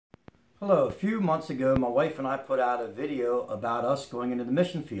Hello, a few months ago my wife and I put out a video about us going into the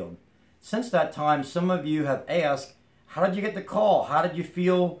mission field. Since that time, some of you have asked, how did you get the call? How did you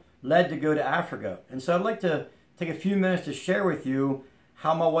feel led to go to Africa? And so I'd like to take a few minutes to share with you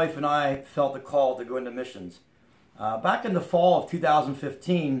how my wife and I felt the call to go into missions. Back in the fall of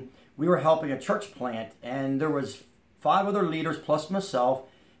 2015, we were helping a church plant, and there was 5 other leaders plus myself,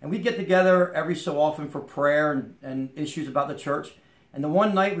 and we'd get together every so often for prayer and issues about the church. And the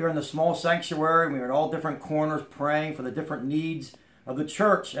one night we were in the small sanctuary, and we were in all different corners praying for the different needs of the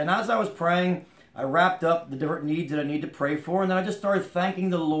church. And as I was praying, I wrapped up the different needs that I need to pray for, and then I just started thanking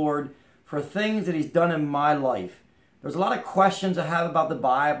the Lord for things that He's done in my life. There's a lot of questions I have about the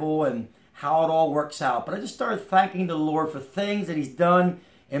Bible and how it all works out, but I just started thanking the Lord for things that He's done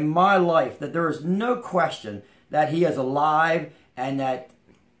in my life, that there is no question that He is alive and that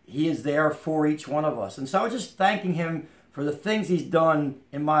He is there for each one of us. And so I was just thanking Him for the things He's done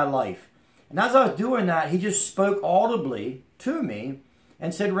in my life. And as I was doing that, He just spoke audibly to me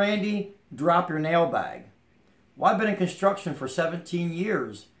and said, "Randy, drop your nail bag." Well, I've been in construction for 17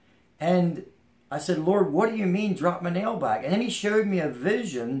 years. And I said, "Lord, what do you mean drop my nail bag?" And then He showed me a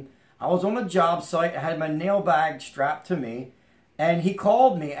vision. I was on a job site. I had my nail bag strapped to me. And He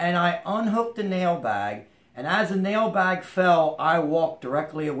called me, and I unhooked the nail bag. And as the nail bag fell, I walked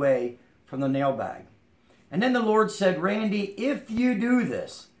directly away from the nail bag. And then the Lord said, "Randy, if you do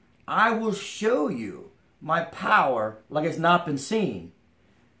this, I will show you my power like it's not been seen."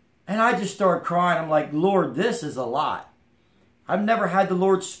 And I just started crying. I'm like, "Lord, this is a lot." I've never had the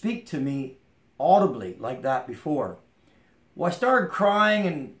Lord speak to me audibly like that before. Well, I started crying,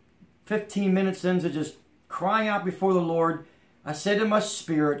 and 15 minutes into just crying out before the Lord, I said in my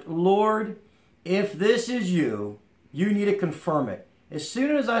spirit, "Lord, if this is you, you need to confirm it." As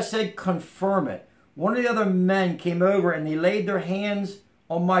soon as I said confirm it, one of the other men came over and they laid their hands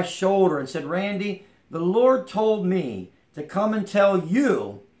on my shoulder and said, "Randy, the Lord told me to come and tell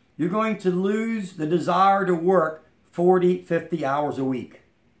you you're going to lose the desire to work 40, 50 hours a week."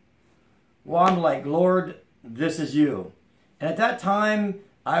 Well, I'm like, "Lord, this is you." And at that time,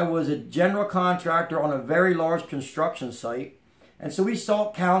 I was a general contractor on a very large construction site. And so we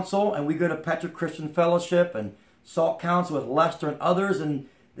sought counsel, and we go to Petra Christian Fellowship and sought counsel with Lester and others, and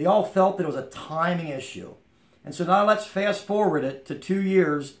they all felt that it was a timing issue. And so now let's fast forward it to 2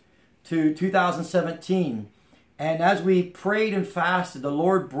 years to 2017. And as we prayed and fasted, the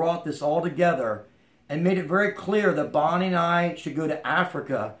Lord brought this all together and made it very clear that Bonnie and I should go to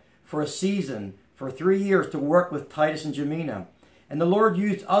Africa for a season, for 3 years, to work with Titus and Jemina. And the Lord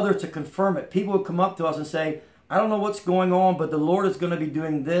used others to confirm it. People would come up to us and say, "I don't know what's going on, but the Lord is going to be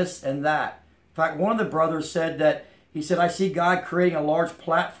doing this and that." In fact, one of the brothers said that, he said, "I see God creating a large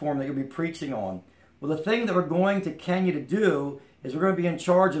platform that you'll be preaching on." Well, the thing that we're going to Kenya to do is we're going to be in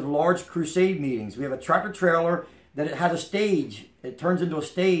charge of large crusade meetings. We have a tractor trailer that it has a stage. It turns into a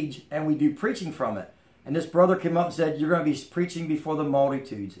stage, and we do preaching from it. And this brother came up and said, "You're going to be preaching before the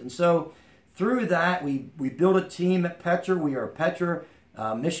multitudes." And so through that, we built a team at Petra. We are Petra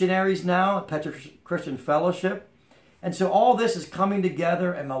missionaries now at Petra Christian Fellowship. And so all this is coming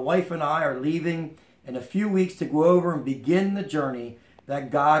together, and my wife and I are leaving in a few weeks to go over and begin the journey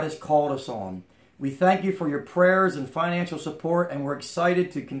that God has called us on. We thank you for your prayers and financial support, and we're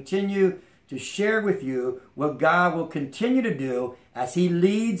excited to continue to share with you what God will continue to do as He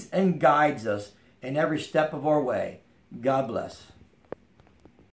leads and guides us in every step of our way. God bless.